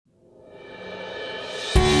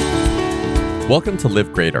Welcome to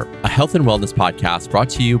Live Greater, a health and wellness podcast brought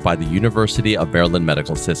to you by the University of Maryland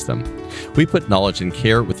Medical System. We put knowledge and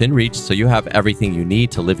care within reach so you have everything you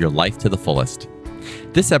need to live your life to the fullest.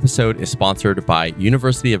 This episode is sponsored by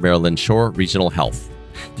University of Maryland Shore Regional Health.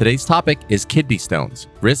 Today's topic is kidney stones,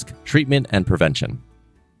 risk, treatment, and prevention.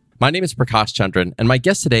 My name is Prakash Chandran, and my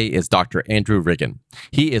guest today is Dr. Andrew Riggin.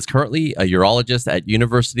 He is currently a urologist at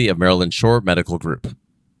University of Maryland Shore Medical Group.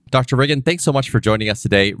 Dr. Riggin, thanks so much for joining us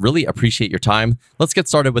today. Really appreciate your time. Let's get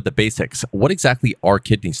started with the basics. What exactly are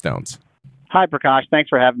kidney stones? Hi, Prakash. Thanks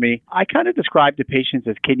for having me. I kind of describe to patients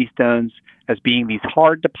as kidney stones as being these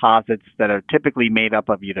hard deposits that are typically made up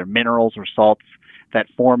of either minerals or salts that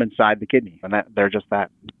form inside the kidney, and they're just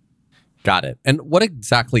that. Got it. And what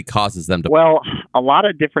exactly causes them to? Well, a lot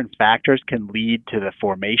of different factors can lead to the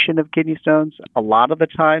formation of kidney stones. A lot of the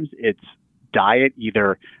times it's diet,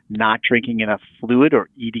 either not drinking enough fluid or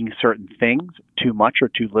eating certain things, too much or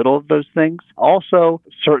too little of those things. Also,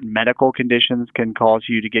 certain medical conditions can cause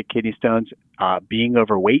you to get kidney stones. Being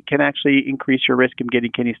overweight can actually increase your risk of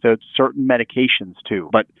getting kidney stones, certain medications too.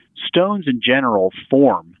 But stones in general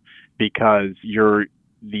form because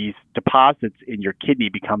these deposits in your kidney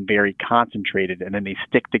become very concentrated and then they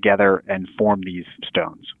stick together and form these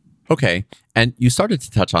stones. Okay. And you started to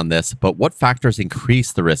touch on this, but what factors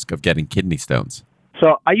increase the risk of getting kidney stones?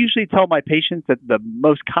 So I usually tell my patients that the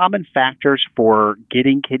most common factors for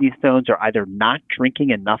getting kidney stones are either not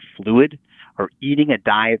drinking enough fluid or eating a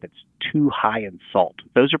diet that's too high in salt.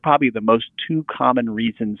 Those are probably the most two common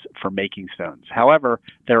reasons for making stones. However,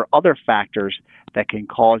 there are other factors that can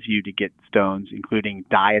cause you to get stones, including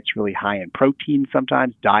diets really high in protein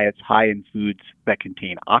sometimes, diets high in foods that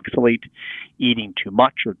contain oxalate, eating too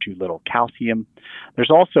much or too little calcium. There's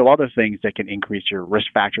also other things that can increase your risk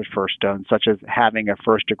factors for stones, such as having a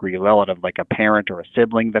first-degree relative, like a parent or a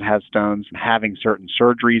sibling that has stones. Having certain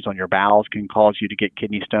surgeries on your bowels can cause you to get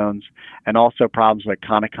kidney stones, and also problems like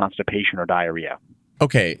chronic constipation or diarrhea.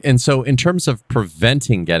 Okay. And so in terms of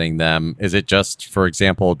preventing getting them, is it just, for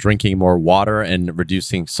example, drinking more water and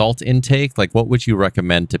reducing salt intake? Like, what would you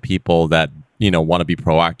recommend to people that, want to be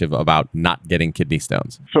proactive about not getting kidney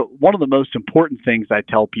stones? So one of the most important things I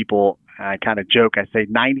tell people, I kind of joke, I say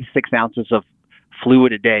 96 ounces of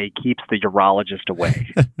fluid a day keeps the urologist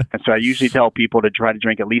away. And so I usually tell people to try to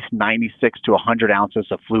drink at least 96 to 100 ounces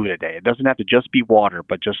of fluid a day. It doesn't have to just be water,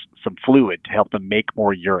 but just some fluid to help them make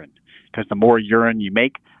more urine. Because the more urine you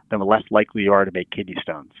make, the less likely you are to make kidney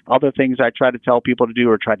stones. Other things I try to tell people to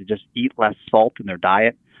do are try to just eat less salt in their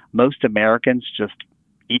diet. Most Americans just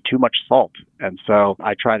eat too much salt. And so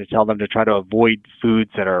I try to tell them to try to avoid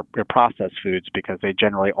foods that are processed foods because they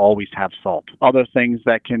generally always have salt. Other things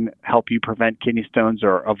that can help you prevent kidney stones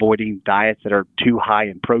are avoiding diets that are too high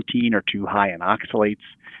in protein or too high in oxalates.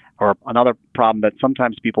 Or another problem that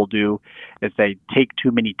sometimes people do is they take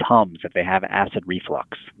too many Tums if they have acid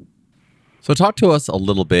reflux. So talk to us a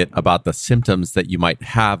little bit about the symptoms that you might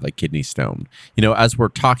have a kidney stone. As we're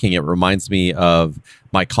talking, it reminds me of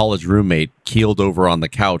my college roommate keeled over on the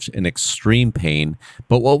couch in extreme pain.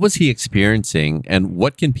 But what was he experiencing and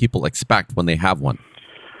what can people expect when they have one?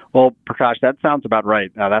 Well, Prakash, that sounds about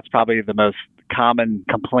right. That's probably the most common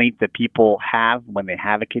complaint that people have when they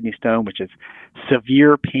have a kidney stone, which is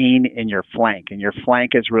severe pain in your flank. And your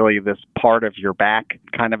flank is really this part of your back,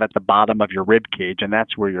 kind of at the bottom of your rib cage, and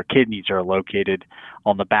that's where your kidneys are located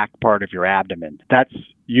on the back part of your abdomen. That's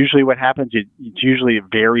usually what happens. It's usually a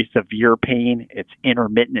very severe pain. It's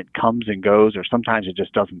intermittent. It comes and goes, or sometimes it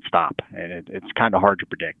just doesn't stop. And it's kind of hard to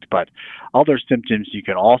predict. But other symptoms you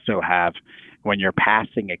can also have when you're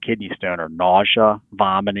passing a kidney stone are nausea,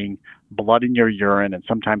 vomiting, blood in your urine, and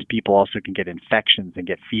sometimes people also can get infections and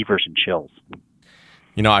get fevers and chills.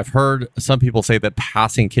 I've heard some people say that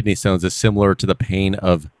passing kidney stones is similar to the pain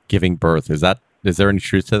of giving birth. Is there any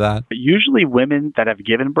truth to that? Usually women that have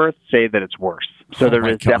given birth say that it's worse. So there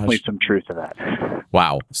is definitely some truth to that.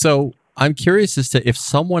 Wow. So I'm curious as to if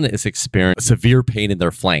someone is experiencing severe pain in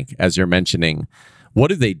their flank, as you're mentioning, what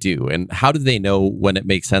do they do? And how do they know when it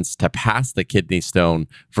makes sense to pass the kidney stone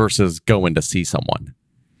versus going to see someone?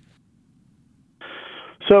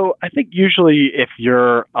 So I think usually if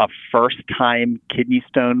you're a first-time kidney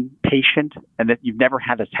stone patient and that you've never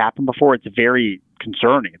had this happen before, it's very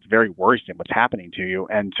concerning. It's very worrisome what's happening to you.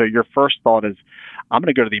 And so your first thought is, I'm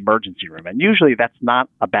going to go to the emergency room. And usually that's not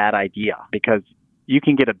a bad idea because you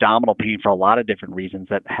can get abdominal pain for a lot of different reasons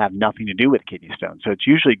that have nothing to do with kidney stones. So it's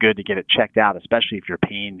usually good to get it checked out, especially if your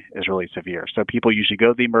pain is really severe. So people usually go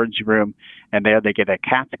to the emergency room and there they get a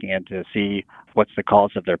CAT scan to see what's the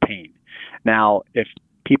cause of their pain. Now, if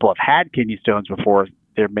people have had kidney stones before,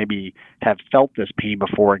 they maybe have felt this pain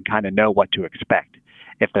before and kind of know what to expect.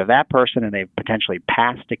 If they're that person and they've potentially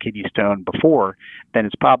passed a kidney stone before, then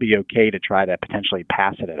it's probably okay to try to potentially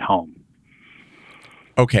pass it at home.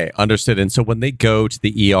 Okay, understood. And so when they go to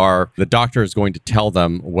the ER, the doctor is going to tell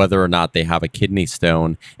them whether or not they have a kidney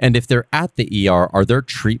stone. And if they're at the ER, are there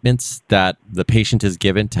treatments that the patient is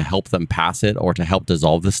given to help them pass it or to help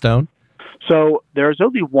dissolve the stone? So there's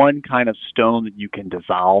only one kind of stone that you can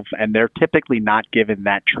dissolve, and they're typically not given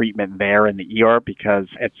that treatment there in the ER because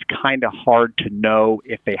it's kind of hard to know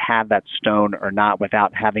if they have that stone or not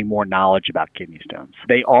without having more knowledge about kidney stones.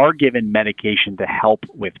 They are given medication to help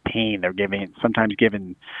with pain. They're sometimes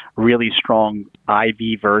given really strong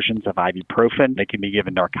IV versions of ibuprofen. They can be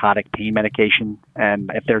given narcotic pain medication, and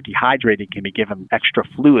if they're dehydrated, can be given extra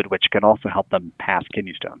fluid, which can also help them pass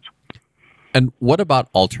kidney stones. And what about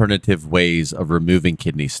alternative ways of removing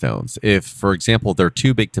kidney stones? If, for example, they're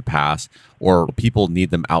too big to pass or people need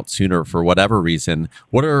them out sooner for whatever reason,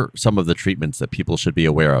 what are some of the treatments that people should be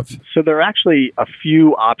aware of? So there are actually a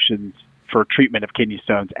few options for treatment of kidney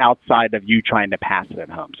stones outside of you trying to pass it at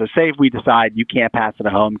home. So say if we decide you can't pass it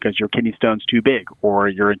at home because your kidney stone's too big or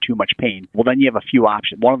you're in too much pain, well, then you have a few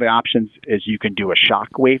options. One of the options is you can do a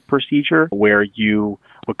shock wave procedure where you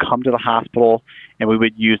would come to the hospital and we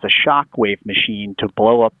would use a shock wave machine to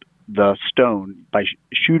blow up the stone by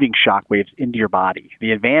shooting shock waves into your body.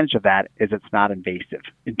 The advantage of that is it's not invasive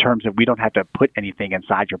in terms of we don't have to put anything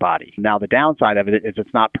inside your body. Now, the downside of it is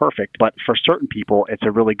it's not perfect, but for certain people, it's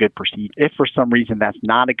a really good procedure. If for some reason that's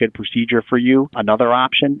not a good procedure for you, another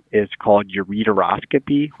option is called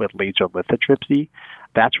ureteroscopy with laser lithotripsy.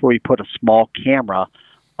 That's where we put a small camera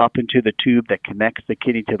up into the tube that connects the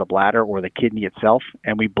kidney to the bladder or the kidney itself,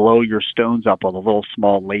 and we blow your stones up with a little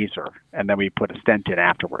small laser, and then we put a stent in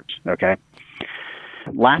afterwards, okay?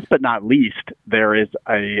 Last but not least, there is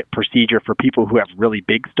a procedure for people who have really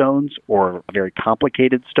big stones or very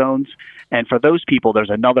complicated stones. And for those people, there's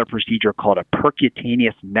another procedure called a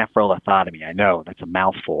percutaneous nephrolithotomy. I know, that's a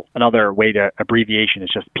mouthful. Another way to abbreviation is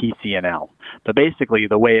just PCNL. But basically,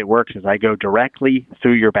 the way it works is I go directly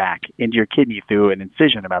through your back into your kidney through an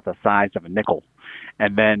incision about the size of a nickel.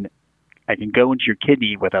 And then I can go into your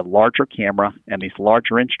kidney with a larger camera and these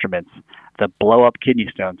larger instruments that blow up kidney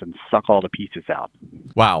stones and suck all the pieces out.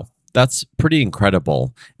 Wow, that's pretty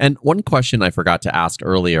incredible. And one question I forgot to ask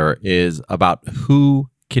earlier is about who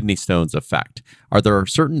kidney stones affect. Are there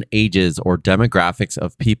certain ages or demographics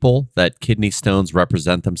of people that kidney stones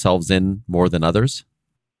represent themselves in more than others?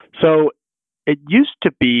 So it used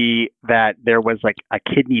to be that there was like a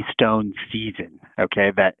kidney stone season,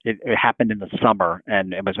 okay, that it happened in the summer,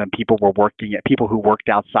 and it was when people who worked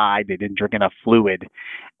outside, they didn't drink enough fluid,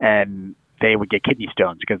 and they would get kidney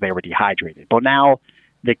stones because they were dehydrated. But now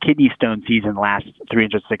the kidney stone season lasts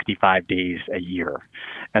 365 days a year.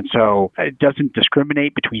 And so it doesn't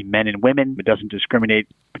discriminate between men and women. It doesn't discriminate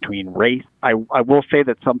between race. I will say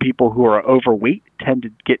that some people who are overweight tend to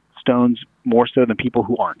get stones more so than people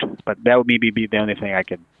who aren't. But that would maybe be the only thing I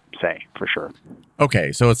could say for sure.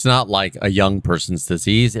 Okay, so it's not like a young person's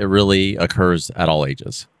disease. It really occurs at all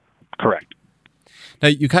ages. Correct. Now,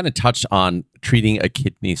 you kind of touched on treating a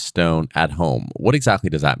kidney stone at home. What exactly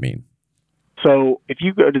does that mean? So if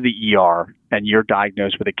you go to the ER and you're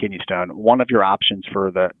diagnosed with a kidney stone, one of your options for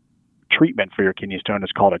the treatment for your kidney stone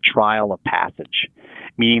is called a trial of passage,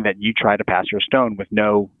 meaning that you try to pass your stone with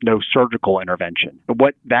no surgical intervention.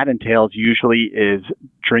 What that entails usually is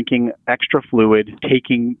drinking extra fluid,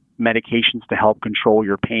 taking medications to help control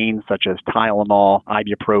your pain, such as Tylenol,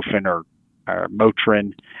 ibuprofen, or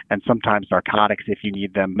Motrin, and sometimes narcotics if you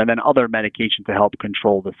need them, and then other medications to help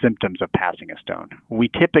control the symptoms of passing a stone. We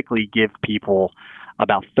typically give people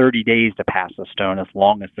about 30 days to pass a stone as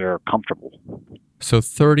long as they're comfortable. So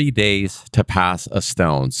 30 days to pass a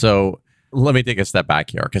stone. So let me take a step back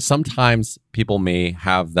here, because sometimes people may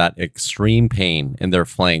have that extreme pain in their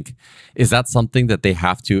flank. Is that something that they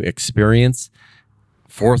have to experience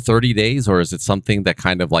for 30 days, or is it something that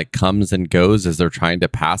kind of like comes and goes as they're trying to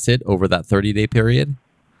pass it over that 30-day period?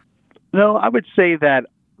 No, I would say that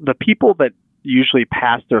the people that usually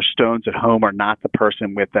pass their stones at home are not the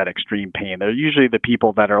person with that extreme pain. They're usually the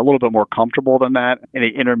people that are a little bit more comfortable than that, and they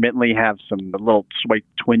intermittently have some little slight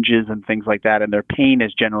twinges and things like that, and their pain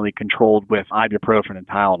is generally controlled with ibuprofen and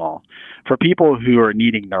Tylenol. For people who are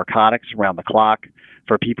needing narcotics around the clock,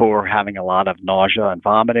 for people who are having a lot of nausea and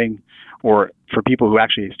vomiting, or for people who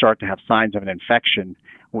actually start to have signs of an infection,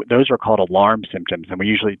 those are called alarm symptoms, and we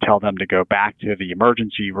usually tell them to go back to the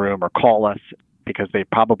emergency room or call us because they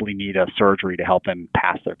probably need a surgery to help them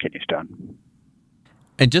pass their kidney stone.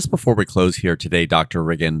 And just before we close here today, Dr.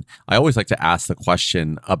 Riggin, I always like to ask the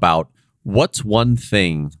question about what's one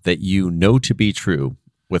thing that you know to be true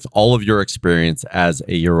with all of your experience as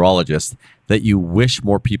a urologist that you wish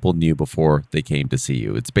more people knew before they came to see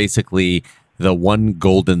you? It's basically the one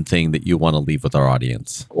golden thing that you want to leave with our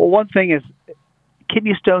audience. Well, one thing is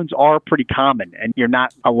kidney stones are pretty common, and you're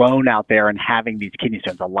not alone out there in having these kidney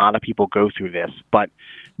stones. A lot of people go through this, but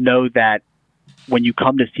know that when you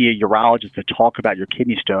come to see a urologist to talk about your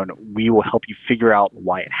kidney stone, we will help you figure out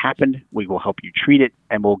why it happened. We will help you treat it,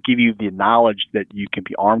 and we'll give you the knowledge that you can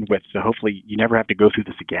be armed with. So hopefully you never have to go through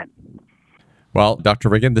this again. Well, Dr.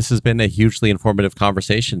 Riggin, this has been a hugely informative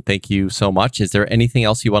conversation. Thank you so much. Is there anything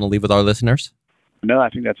else you want to leave with our listeners? No, I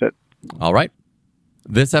think that's it. All right.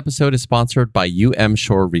 This episode is sponsored by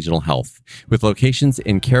Shore Regional Health. With locations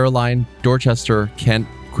in Caroline, Dorchester, Kent,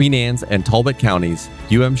 Queen Anne's, and Talbot counties,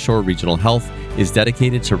 Shore Regional Health is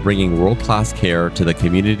dedicated to bringing world-class care to the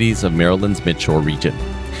communities of Maryland's Midshore region.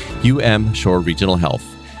 Shore Regional Health,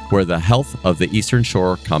 where the health of the Eastern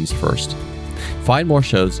Shore comes first. Find more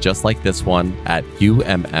shows just like this one at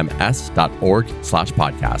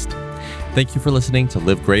umms.org/podcast. Thank you for listening to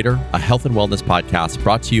Live Greater, a health and wellness podcast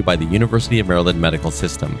brought to you by the University of Maryland Medical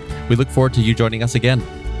System. We look forward to you joining us again.